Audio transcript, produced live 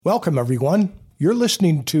Welcome, everyone. You're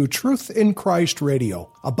listening to Truth in Christ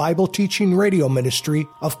Radio, a Bible teaching radio ministry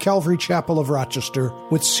of Calvary Chapel of Rochester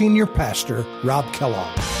with Senior Pastor Rob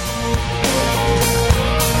Kellogg.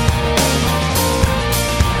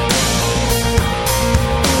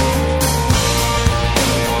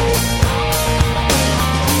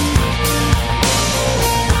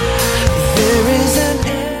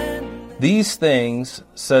 These things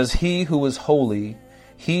says he who is holy,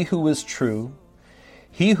 he who is true,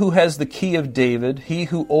 he who has the key of David, he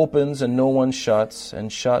who opens and no one shuts,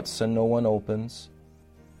 and shuts and no one opens.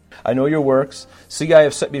 I know your works. See, I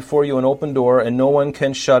have set before you an open door, and no one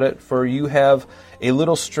can shut it, for you have a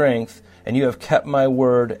little strength, and you have kept my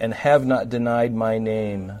word, and have not denied my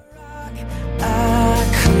name. How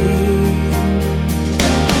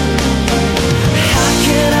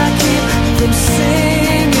can I keep from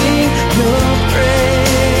singing your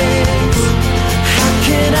praise? How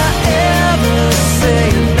can I ever say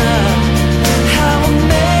enough? How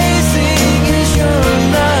amazing is your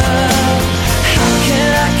love? How can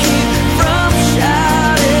I keep from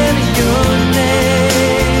shouting your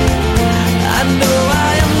name? I know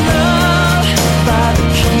I am loved by the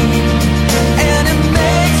King, and it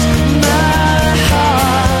makes my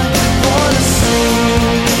heart wanna sing.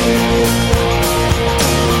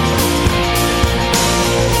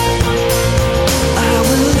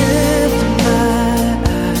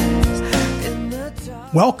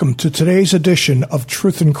 Welcome to today's edition of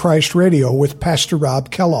Truth in Christ Radio with Pastor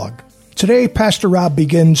Rob Kellogg. Today, Pastor Rob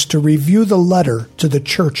begins to review the letter to the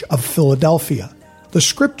Church of Philadelphia. The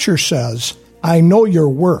scripture says, I know your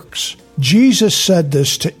works. Jesus said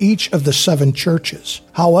this to each of the 7 churches.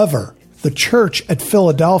 However, the church at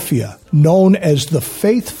Philadelphia, known as the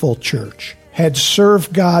Faithful Church, had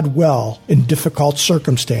served God well in difficult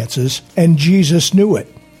circumstances, and Jesus knew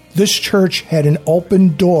it. This church had an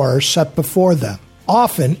open door set before them.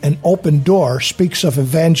 Often, an open door speaks of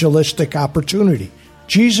evangelistic opportunity.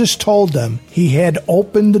 Jesus told them he had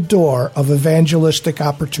opened the door of evangelistic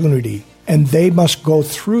opportunity, and they must go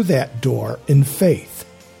through that door in faith.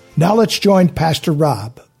 Now let's join Pastor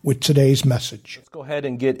Rob with today's message. Let's go ahead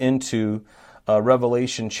and get into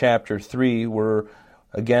Revelation chapter 3, where,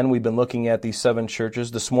 again, we've been looking at these 7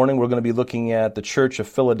 churches. This morning, we're going to be looking at the Church of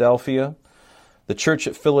Philadelphia. The Church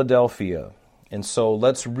at Philadelphia. And so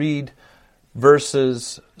let's read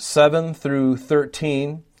verses 7 through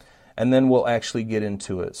 13, and then we'll actually get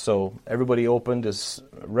into it. So everybody open to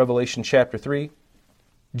Revelation chapter 3.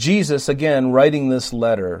 Jesus, again, writing this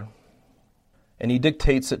letter, and he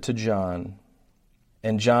dictates it to John,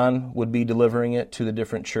 and John would be delivering it to the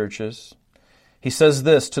different churches. He says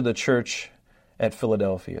this to the church at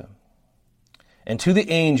Philadelphia. And to the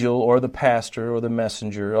angel or the pastor or the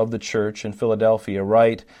messenger of the church in Philadelphia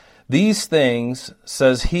write, These things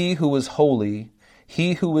says he who is holy,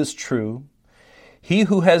 he who is true, he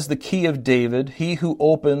who has the key of David, he who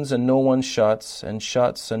opens and no one shuts, and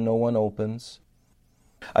shuts and no one opens.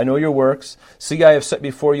 I know your works. See, I have set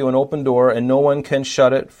before you an open door, and no one can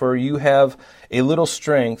shut it, for you have a little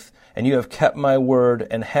strength, and you have kept my word,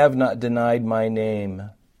 and have not denied my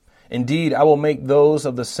name. Indeed, I will make those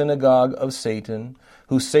of the synagogue of Satan,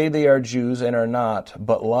 who say they are Jews and are not,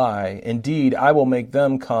 but lie. Indeed, I will make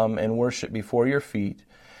them come and worship before your feet,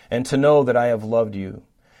 and to know that I have loved you,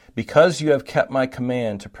 because you have kept my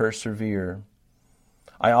command to persevere.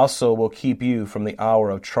 I also will keep you from the hour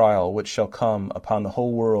of trial which shall come upon the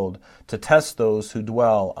whole world to test those who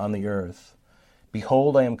dwell on the earth.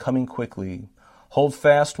 Behold, I am coming quickly. Hold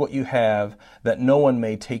fast what you have, that no one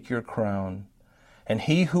may take your crown. And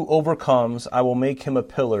he who overcomes, I will make him a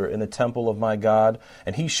pillar in the temple of my God,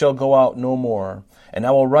 and he shall go out no more. And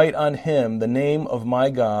I will write on him the name of my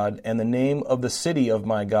God, and the name of the city of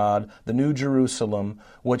my God, the new Jerusalem,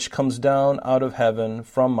 which comes down out of heaven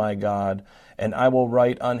from my God, and I will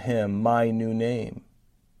write on him my new name.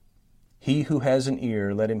 He who has an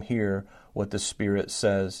ear, let him hear what the Spirit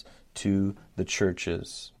says to the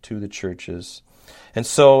churches. And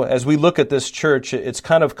so as we look at this church, it's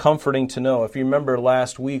kind of comforting to know. If you remember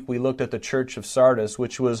last week, we looked at the church of Sardis,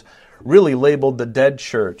 which was really labeled the dead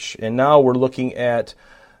church. And now we're looking at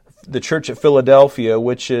the church at Philadelphia,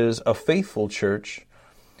 which is a faithful church.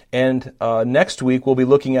 And next week, we'll be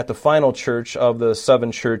looking at the final church of the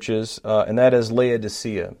 7 churches, and that is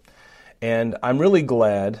Laodicea. And I'm really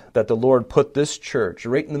glad that the Lord put this church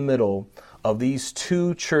right in the middle of these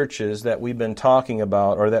 2 churches that we've been talking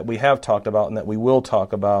about, or that we have talked about and that we will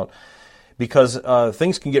talk about, because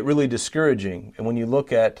things can get really discouraging and when you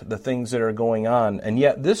look at the things that are going on. And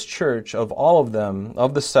yet this church, of all of them,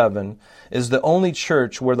 of the 7, is the only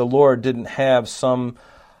church where the Lord didn't have some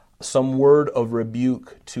word of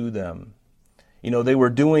rebuke to them. They were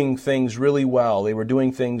doing things really well. They were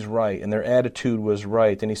doing things right, and their attitude was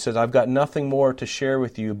right. And he says, I've got nothing more to share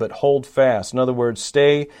with you, but hold fast. In other words,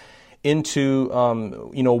 stay into,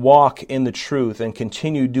 walk in the truth and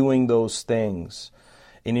continue doing those things.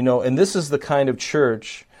 And this is the kind of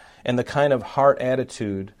church and the kind of heart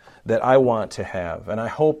attitude that I want to have. And I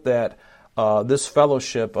hope that this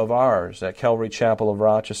fellowship of ours at Calvary Chapel of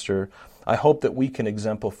Rochester, I hope that we can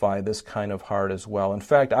exemplify this kind of heart as well. In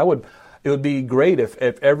fact, it would be great if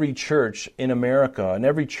every church in America and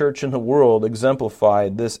every church in the world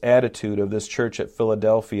exemplified this attitude of this church at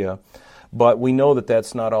Philadelphia. But we know that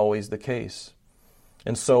that's not always the case.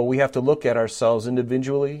 And so we have to look at ourselves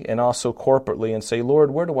individually and also corporately and say,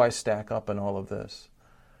 Lord, where do I stack up in all of this?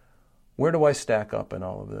 Where do I stack up in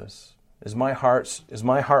all of this? Is my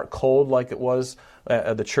heart cold like it was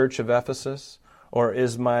at the church of Ephesus? Or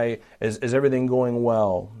is everything going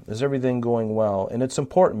well? Is everything going well? And it's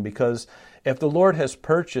important because if the Lord has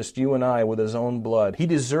purchased you and I with His own blood, He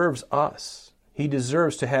deserves us. He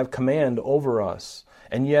deserves to have command over us.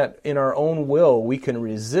 And yet, in our own will, we can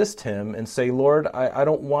resist Him and say, Lord, I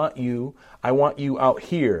don't want you. I want you out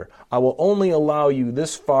here. I will only allow you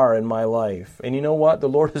this far in my life. And you know what? The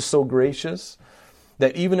Lord is so gracious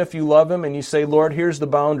that even if you love Him and you say, Lord, here's the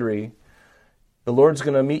boundary, the Lord's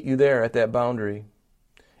going to meet you there at that boundary.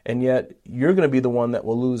 And yet, you're going to be the one that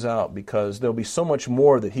will lose out because there'll be so much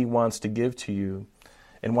more that He wants to give to you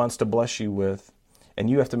and wants to bless you with. And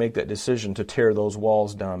you have to make that decision to tear those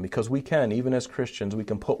walls down because we can, even as Christians, we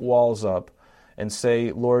can put walls up and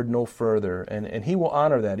say, Lord, no further. And He will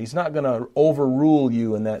honor that. He's not going to overrule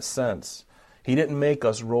you in that sense. He didn't make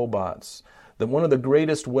us robots. That one of the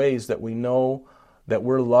greatest ways that we know that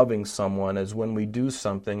we're loving someone is when we do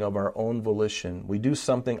something of our own volition. We do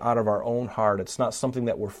something out of our own heart. It's not something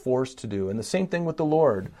that we're forced to do. And the same thing with the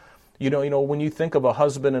Lord. When you think of a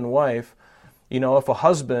husband and wife, if a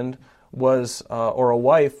husband was or a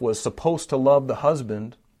wife was supposed to love the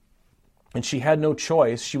husband and she had no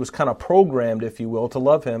choice, she was kind of programmed, if you will, to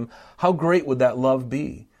love him, how great would that love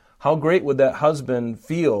be? How great would that husband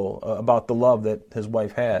feel about the love that his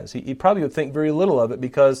wife has? He probably would think very little of it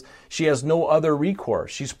because she has no other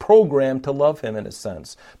recourse. She's programmed to love him in a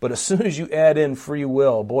sense. But as soon as you add in free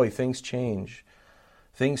will, boy, things change.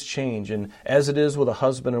 Things change. And as it is with a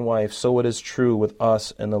husband and wife, so it is true with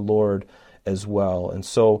us and the Lord as well. And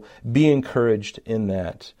so be encouraged in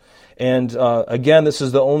that. And again, this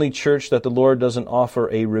is the only church that the Lord doesn't offer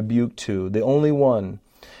a rebuke to, the only one.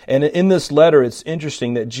 And in this letter, it's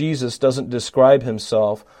interesting that Jesus doesn't describe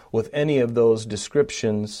Himself with any of those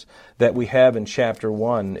descriptions that we have in chapter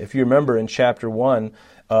 1. If you remember in chapter 1,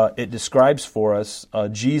 it describes for us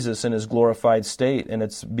Jesus in His glorified state. And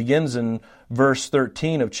it begins in verse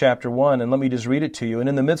 13 of chapter 1. And let me just read it to you. And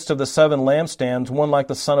in the midst of the 7 lampstands, one like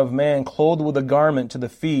the Son of Man, clothed with a garment to the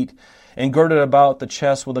feet, and girded about the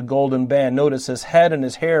chest with a golden band. Notice His head and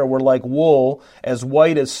His hair were like wool, as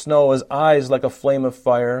white as snow, His eyes like a flame of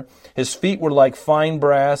fire. His feet were like fine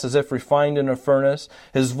brass, as if refined in a furnace.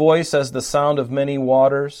 His voice as the sound of many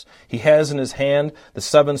waters. He has in His hand the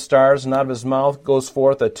 7 stars, and out of His mouth goes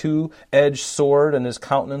forth a 2-edged sword, and His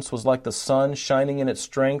countenance was like the sun, shining in its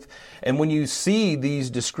strength. And when you see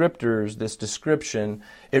these descriptors, this description,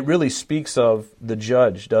 it really speaks of the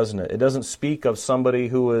judge, doesn't it? It doesn't speak of somebody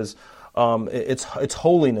who is it's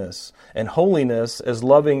holiness. And holiness, as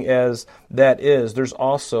loving as that is, there's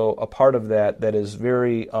also a part of that is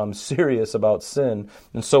very serious about sin.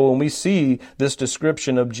 And so when we see this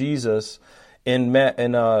description of Jesus in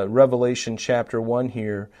Revelation chapter 1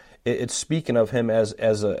 here, it's speaking of Him as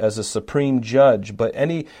a supreme judge.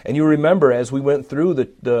 And you remember as we went through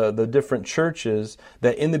the different churches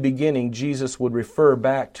that in the beginning Jesus would refer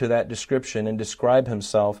back to that description and describe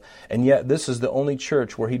Himself. And yet this is the only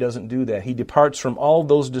church where He doesn't do that. He departs from all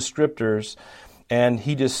those descriptors, and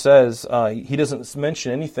He just says, He doesn't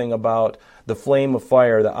mention anything about the flame of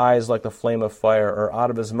fire, the eyes like the flame of fire, or out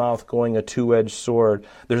of His mouth going a 2-edged sword.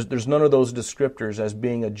 There's none of those descriptors as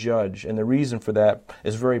being a judge. And the reason for that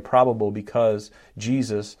is very probable because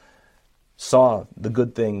Jesus saw the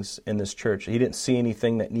good things in this church. He didn't see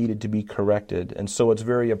anything that needed to be corrected. And so it's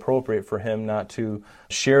very appropriate for Him not to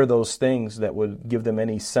share those things that would give them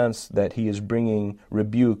any sense that He is bringing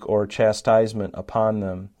rebuke or chastisement upon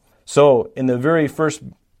them. So in the very first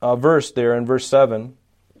verse there, in verse 7,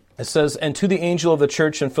 it says, "And to the angel of the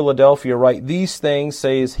church in Philadelphia write, these things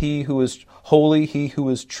says He who is holy, He who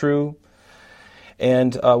is true,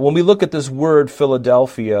 And when we look at this word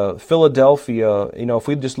Philadelphia, if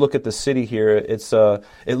we just look at the city here, it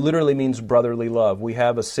literally means brotherly love. We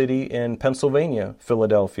have a city in Pennsylvania,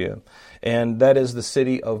 Philadelphia, and that is the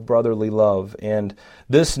city of brotherly love. And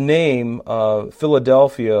this name,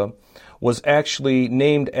 Philadelphia, was actually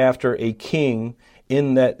named after a king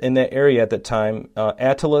in that area at that time,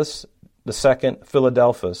 Attalus II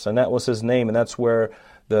Philadelphus, and that was his name, and that's where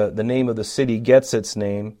the name of the city gets its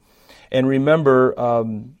name. And remember,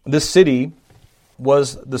 this city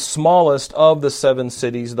was the smallest of the 7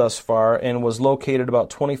 cities thus far and was located about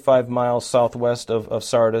 25 miles southwest of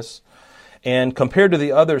Sardis. And compared to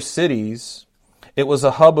the other cities, it was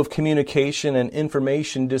a hub of communication and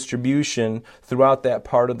information distribution throughout that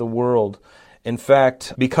part of the world. In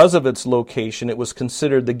fact, because of its location, it was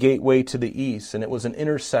considered the gateway to the east, and it was an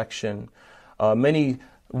intersection. Many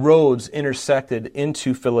roads intersected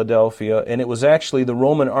into Philadelphia, and it was actually the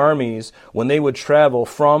Roman armies, when they would travel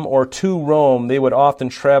from or to Rome, they would often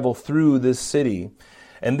travel through this city.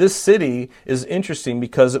 And this city is interesting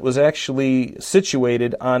because it was actually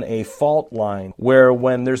situated on a fault line where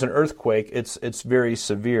when there's an earthquake, it's very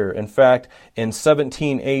severe. In fact, in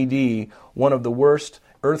 17 AD, one of the worst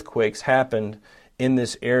earthquakes happened in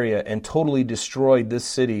this area and totally destroyed this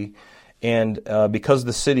city. And because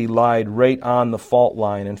the city lied right on the fault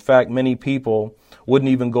line. In fact, many people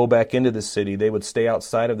wouldn't even go back into the city. They would stay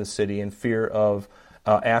outside of the city in fear of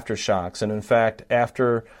aftershocks. And in fact,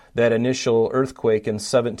 after that initial earthquake in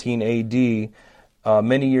 17 AD,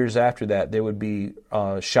 many years after that, there would be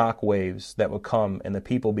shock waves that would come, and the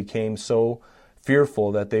people became so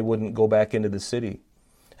fearful that they wouldn't go back into the city.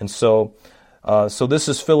 And so this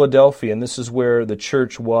is Philadelphia, and this is where the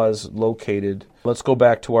church was located. Let's go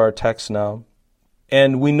back to our text now.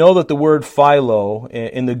 And we know that the word philo,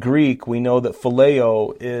 in the Greek, we know that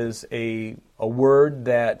phileo is a word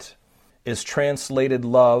that is translated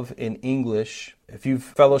love in English. If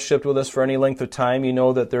you've fellowshipped with us for any length of time, you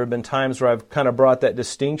know that there have been times where I've kind of brought that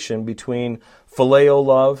distinction between phileo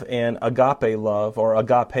love and agape love, or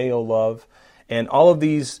agapeo love. And all of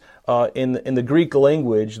these, in the Greek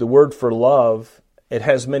language, the word for love, it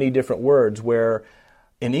has many different words, where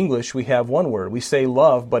in English we have one word. We say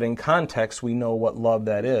love, but in context we know what love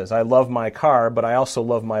that is. I love my car, but I also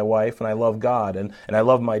love my wife, and I love God, and I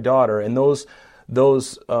love my daughter. And those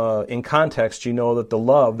in context, you know that the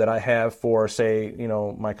love that I have for, say,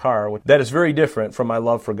 my car, that is very different from my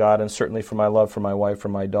love for God, and certainly from my love for my wife or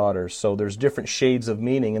my daughter. So there's different shades of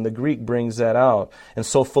meaning, and the Greek brings that out. And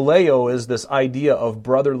so phileo is this idea of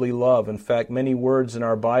brotherly love. In fact, many words in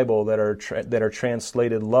our Bible that are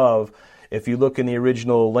translated love, if you look in the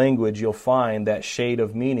original language, you'll find that shade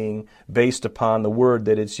of meaning based upon the word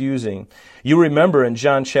that it's using. You remember in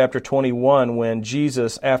John chapter 21 when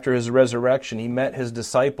Jesus, after his resurrection, he met his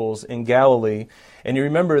disciples in Galilee. And you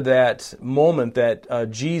remember that moment that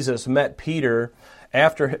Jesus met Peter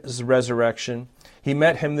after his resurrection. He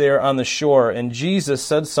met him there on the shore, and Jesus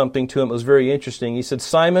said something to him that was very interesting. He said,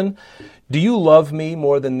 "Simon, do you love me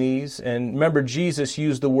more than these?" And remember, Jesus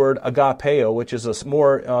used the word agapeo, which is a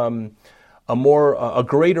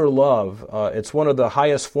greater love. It's one of the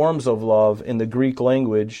highest forms of love in the Greek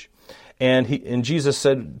language. And Jesus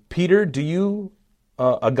said, "Peter, do you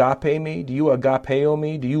agape me? Do you agapeo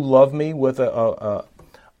me? Do you love me with a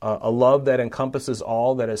love that encompasses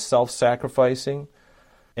all, that is self-sacrificing?"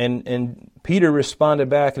 And Peter responded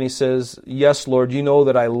back and he says, "Yes, Lord, you know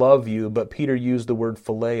that I love you." But Peter used the word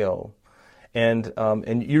phileo. And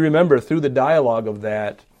you remember through the dialogue of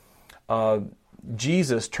that,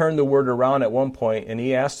 Jesus turned the word around at one point, and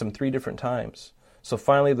he asked him 3 different times. So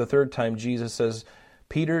finally, the 3rd time, Jesus says,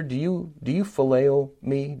 "Peter, do you phileo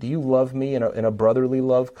me? Do you love me in a brotherly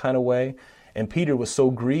love kind of way?" And Peter was so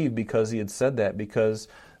grieved because he had said that, because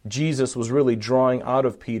Jesus was really drawing out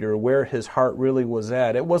of Peter where his heart really was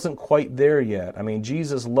at. It wasn't quite there yet. I mean,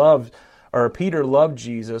 Peter loved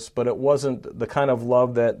Jesus, but it wasn't the kind of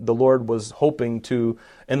love that the Lord was hoping to,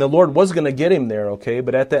 and the Lord was going to get him there, okay?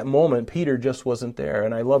 But at that moment, Peter just wasn't there.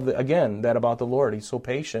 And I love, that about the Lord. He's so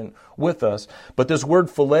patient with us. But this word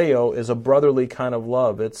phileo is a brotherly kind of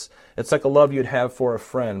love. It's like a love you'd have for a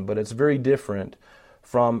friend, but it's very different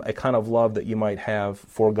from a kind of love that you might have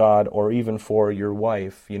for God or even for your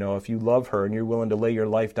wife. If you love her and you're willing to lay your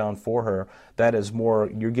life down for her, that is more,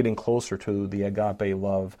 you're getting closer to the agape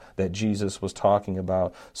love that Jesus was talking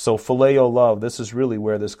about. So phileo love, this is really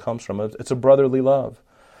where this comes from. It's a brotherly love.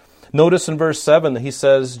 Notice in verse 7 that he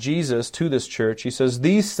says, Jesus to this church, he says,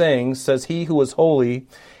 "These things says he who is holy,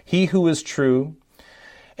 he who is true."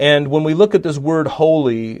 And when we look at this word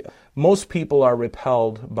holy, most people are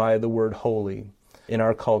repelled by the word holy. in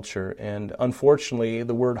our culture. And unfortunately,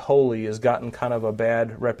 the word holy has gotten kind of a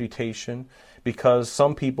bad reputation because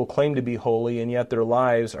some people claim to be holy and yet their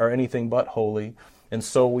lives are anything but holy. And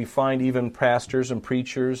so we find even pastors and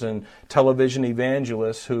preachers and television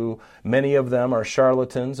evangelists who, many of them are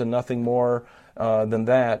charlatans and nothing more than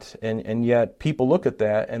that. And yet people look at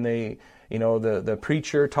that and they, the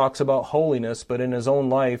preacher talks about holiness, but in his own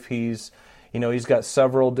life he's got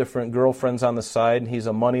several different girlfriends on the side, and he's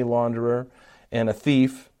a money launderer and a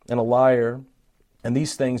thief and a liar. And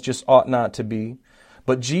these things just ought not to be.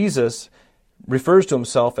 But Jesus refers to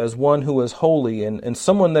himself as one who is holy, and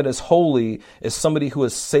someone that is holy is somebody who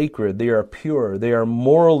is sacred. They are pure. They are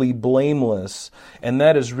morally blameless, and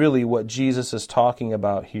that is really what Jesus is talking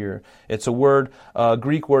about here. It's a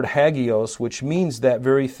Greek word hagios, which means that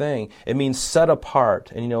very thing. It means set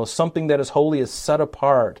apart, and something that is holy is set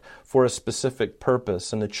apart for a specific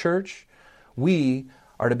purpose. In the church, we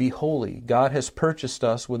are to be holy. God has purchased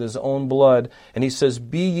us with His own blood, and He says,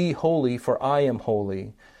 "Be ye holy, for I am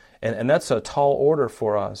holy." And that's a tall order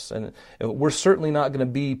for us. And we're certainly not going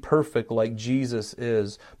to be perfect like Jesus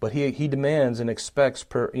is, but He demands and expects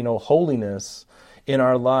holiness in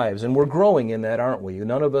our lives. And we're growing in that, aren't we?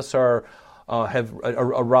 None of us have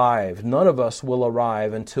arrived. None of us will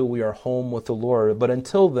arrive until we are home with the Lord. But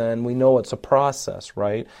until then, we know it's a process,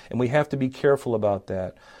 right? And we have to be careful about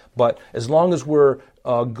that. But as long as we're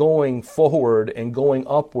going forward and going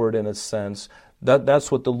upward in a sense,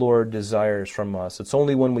 that's what the Lord desires from us. It's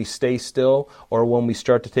only when we stay still or when we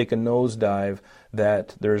start to take a nosedive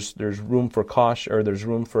that there's room for caution, or there's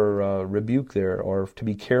room for rebuke there, or to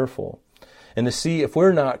be careful. And to see if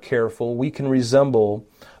we're not careful, we can resemble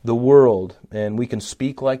the world, and we can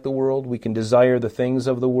speak like the world, we can desire the things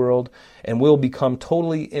of the world, and we'll become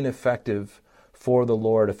totally ineffective for the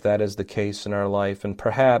Lord if that is the case in our life. And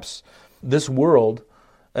perhaps this world,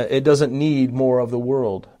 it doesn't need more of the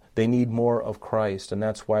world. They need more of Christ, and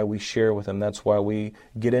that's why we share with them. That's why we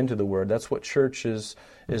get into the Word. That's what church is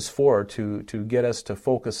for, to get us to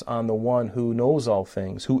focus on the one who knows all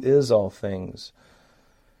things, who is all things.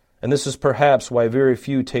 And this is perhaps why very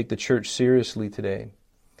few take the church seriously today,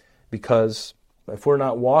 because if we're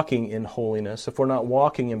not walking in holiness, if we're not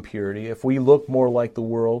walking in purity, if we look more like the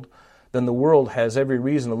world, then the world has every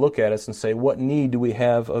reason to look at us and say, "What need do we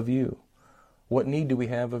have of you? What need do we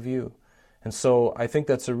have of you?" And so I think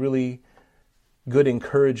that's a really good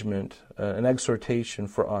encouragement, an exhortation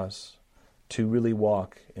for us to really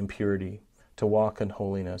walk in purity, to walk in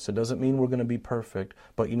holiness. It doesn't mean we're going to be perfect,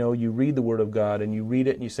 but you read the Word of God and you read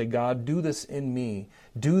it and you say, "God, do this in me.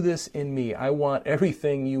 Do this in me. I want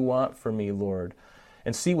everything you want for me, Lord."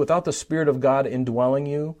 And see, without the Spirit of God indwelling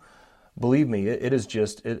you, believe me,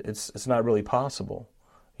 it's not really possible.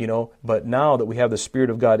 But now that we have the Spirit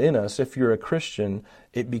of God in us, if you're a Christian,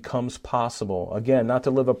 it becomes possible. Again, not to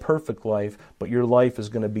live a perfect life, but your life is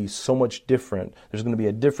going to be so much different. There's going to be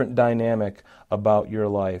a different dynamic about your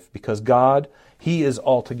life. Because God, He is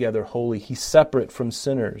altogether holy. He's separate from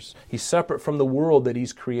sinners. He's separate from the world that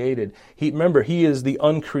He's created. Remember, He is the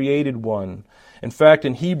uncreated one. In fact,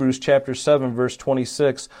 in Hebrews chapter 7, verse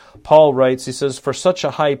 26, Paul writes, he says, "For such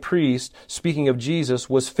a high priest," speaking of Jesus,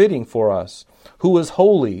 "was fitting for us, who is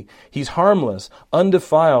holy. He's harmless,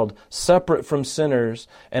 undefiled, separate from sinners,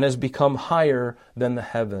 and has become higher than the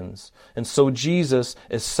heavens." And so Jesus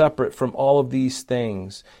is separate from all of these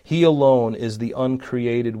things. He alone is the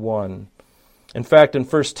uncreated one. In fact, in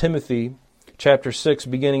 1 Timothy chapter 6,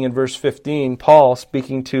 beginning in verse 15, Paul,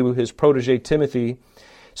 speaking to his protege Timothy,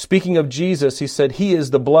 speaking of Jesus, he said, "He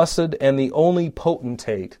is the blessed and the only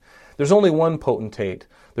potentate." There's only one potentate.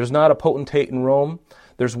 There's not a potentate in Rome.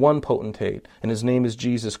 There's one potentate, and His name is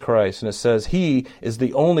Jesus Christ. And it says, "He is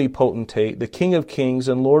the only potentate, the King of kings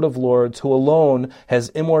and Lord of lords, who alone has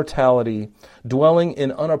immortality, dwelling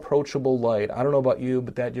in unapproachable light." I don't know about you,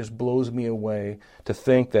 but that just blows me away to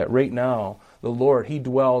think that right now, the Lord, He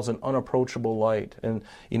dwells in unapproachable light. And,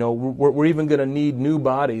 we're even going to need new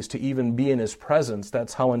bodies to even be in His presence.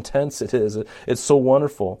 That's how intense it is. It's so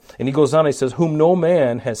wonderful. And he goes on, he says, "Whom no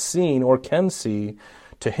man has seen or can see,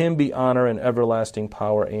 to Him be honor and everlasting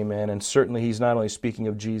power. Amen." And certainly He's not only speaking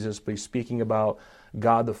of Jesus, but He's speaking about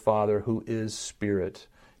God the Father, who is Spirit.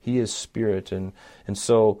 He is Spirit. And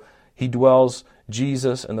so He dwells,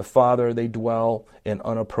 Jesus and the Father, they dwell in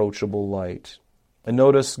unapproachable light. And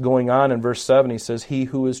notice going on in verse 7, he says, "He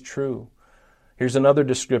who is true." Here's another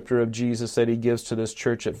descriptor of Jesus that he gives to this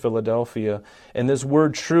church at Philadelphia. And this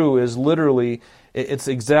word true is literally, it's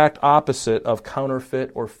exact opposite of counterfeit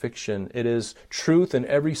or fiction. It is truth in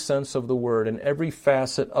every sense of the word, in every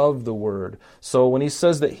facet of the word. So when he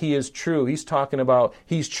says that he is true, he's talking about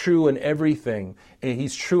he's true in everything.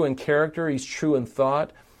 He's true in character, he's true in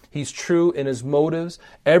thought, he's true in his motives.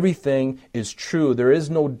 Everything is true. There is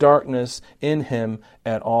no darkness in him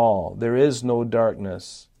at all. There is no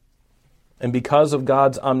darkness. And because of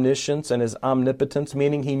God's omniscience and his omnipotence,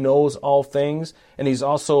 meaning he knows all things and he's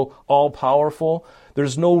also all-powerful,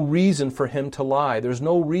 there's no reason for him to lie. There's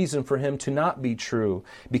no reason for him to not be true.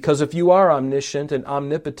 Because if you are omniscient and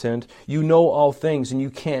omnipotent, you know all things and you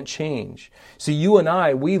can't change. See, you and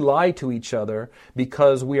I, we lie to each other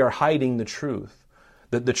because we are hiding the truth.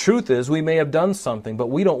 The truth is we may have done something, but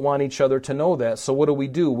we don't want each other to know that. So what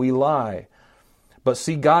do? We lie. But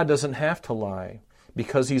see, God doesn't have to lie.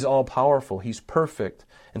 Because he's all-powerful, he's perfect,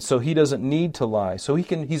 and so he doesn't need to lie. So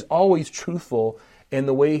he's always truthful in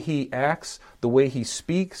the way he acts, the way he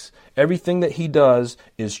speaks. Everything that he does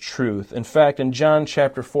is truth. In fact, in John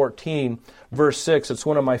chapter 14, verse 6, it's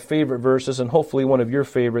one of my favorite verses, and hopefully one of your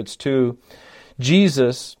favorites too.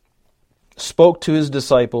 Jesus spoke to his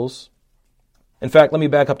disciples. In fact, let me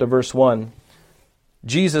back up to verse 1.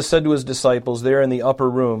 Jesus said to his disciples there in the upper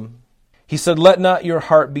room, he said, "Let not your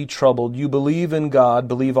heart be troubled. You believe in God,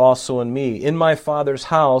 believe also in me. In my Father's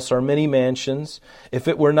house are many mansions. If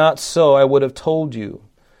it were not so, I would have told you.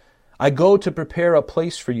 I go to prepare a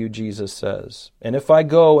place for you," Jesus says. "And if I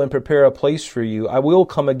go and prepare a place for you, I will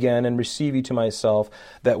come again and receive you to myself,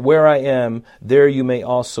 that where I am, there you may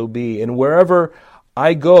also be. And wherever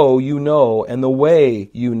I go, you know, and the way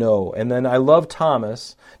you know." And then I love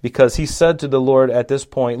Thomas, because he said to the Lord at this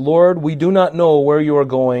point, "Lord, we do not know where you are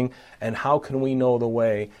going, and how can we know the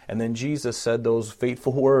way?" And then Jesus said those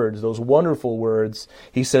fateful words, those wonderful words.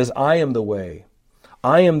 He says, "I am the way,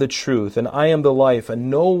 I am the truth, and I am the life, and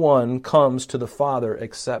no one comes to the Father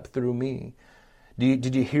except through me."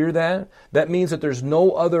 Did you hear that? That means that there's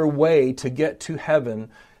no other way to get to heaven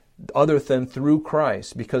other than through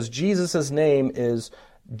Christ, because Jesus' name is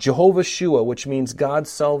Jehovah Shua, which means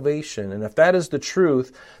God's salvation. And if that is the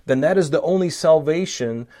truth, then that is the only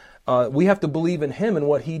salvation. We have to believe in him and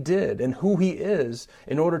what he did and who he is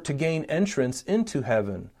in order to gain entrance into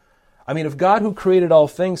heaven. I mean, if God who created all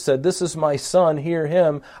things said, "This is my son, hear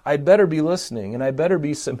him," I'd better be listening and I better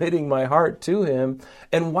be submitting my heart to him.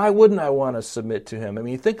 And why wouldn't I want to submit to him? I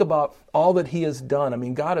mean, think about all that he has done. I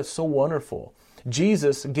mean, God is so wonderful.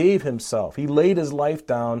 Jesus gave himself. He laid his life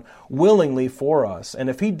down willingly for us. And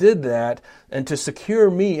if he did that, and to secure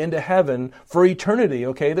me into heaven for eternity,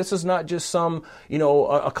 okay, this is not just some,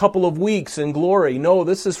 a couple of weeks in glory. No,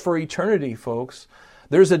 this is for eternity, folks.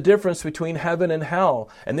 There's a difference between heaven and hell.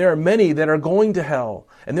 And there are many that are going to hell.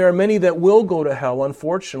 And there are many that will go to hell,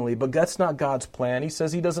 unfortunately. But that's not God's plan. He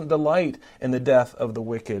says he doesn't delight in the death of the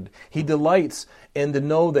wicked. He delights in to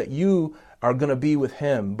know that you are going to be with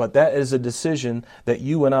him. But that is a decision that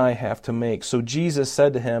you and I have to make. So Jesus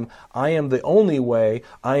said to him, "I am the only way.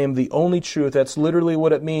 I am the only truth." That's literally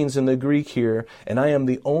what it means in the Greek here. "And I am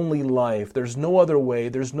the only life." There's no other way.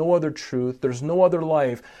 There's no other truth. There's no other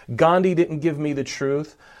life. Gandhi didn't give me the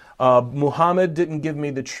truth. Muhammad didn't give me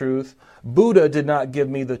the truth. Buddha did not give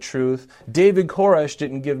me the truth. David Koresh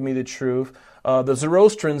didn't give me the truth. The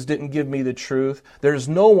Zoroastrians didn't give me the truth. There's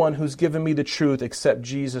no one who's given me the truth except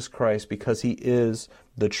Jesus Christ, because he is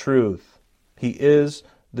the truth. He is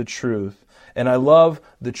the truth. And I love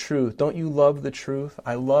the truth. Don't you love the truth?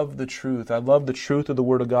 I love the truth. I love the truth of the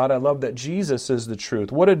Word of God. I love that Jesus is the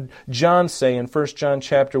truth. What did John say in 1 John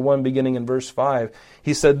chapter 1, beginning in verse 5?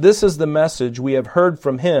 He said, "This is the message we have heard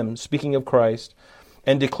from him," speaking of Christ,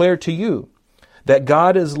 "and declare to you, that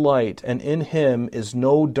God is light, and in him is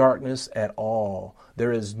no darkness at all."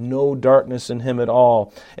 There is no darkness in him at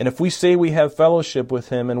all. "And if we say we have fellowship with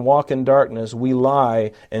him and walk in darkness, we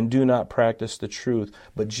lie and do not practice the truth."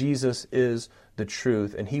 But Jesus is the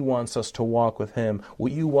truth, and he wants us to walk with him.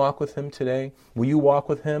 Will you walk with him today? Will you walk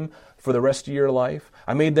with him for the rest of your life?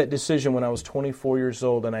 I made that decision when I was 24 years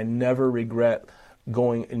old, and I never regret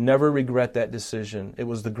that decision. It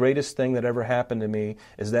was the greatest thing that ever happened to me,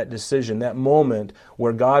 is that decision, that moment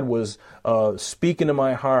where God was speaking to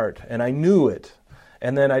my heart, and I knew it.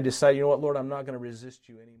 And then I decided, you know what, Lord, I'm not going to resist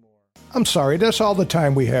you anymore. I'm sorry, that's all the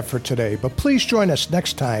time we have for today, but please join us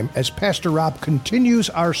next time as Pastor Rob continues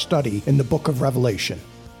our study in the book of Revelation.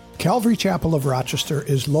 Calvary Chapel of Rochester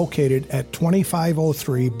is located at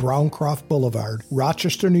 2503 Browncroft Boulevard,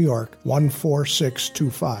 Rochester, New York,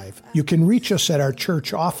 14625. You can reach us at our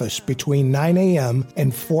church office between 9 a.m.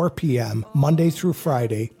 and 4 p.m. Monday through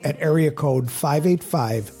Friday at area code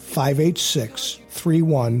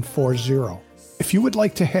 585-586-3140. If you would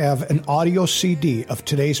like to have an audio CD of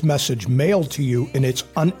today's message mailed to you in its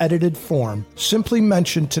unedited form, simply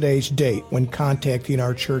mention today's date when contacting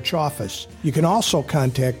our church office. You can also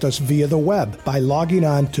contact us via the web by logging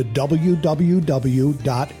on to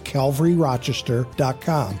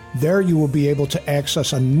www.calvaryrochester.com. There you will be able to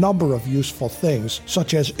access a number of useful things,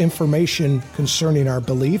 such as information concerning our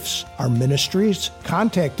beliefs, our ministries,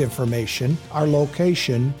 contact information, our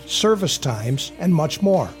location, service times, and much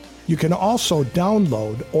more. You can also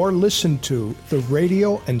download or listen to the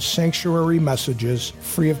radio and sanctuary messages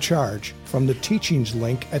free of charge from the teachings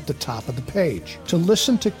link at the top of the page. To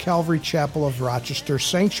listen to Calvary Chapel of Rochester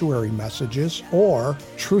sanctuary messages or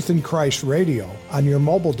Truth in Christ Radio on your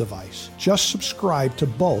mobile device, just subscribe to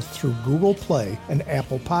both through Google Play and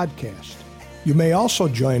Apple Podcast. You may also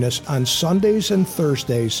join us on Sundays and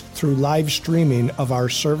Thursdays through live streaming of our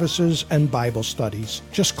services and Bible studies.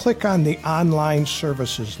 Just click on the online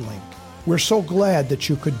services link. We're so glad that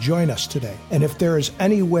you could join us today. And if there is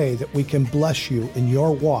any way that we can bless you in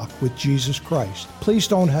your walk with Jesus Christ, please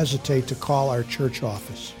don't hesitate to call our church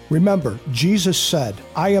office. Remember, Jesus said,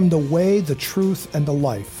 "I am the way, the truth, and the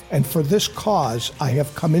life. And for this cause I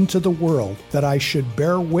have come into the world, that I should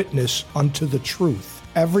bear witness unto the truth.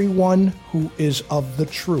 Everyone who is of the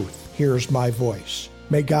truth hears my voice."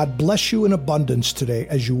 May God bless you in abundance today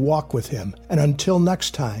as you walk with Him. And until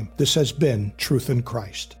next time, this has been Truth in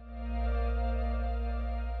Christ.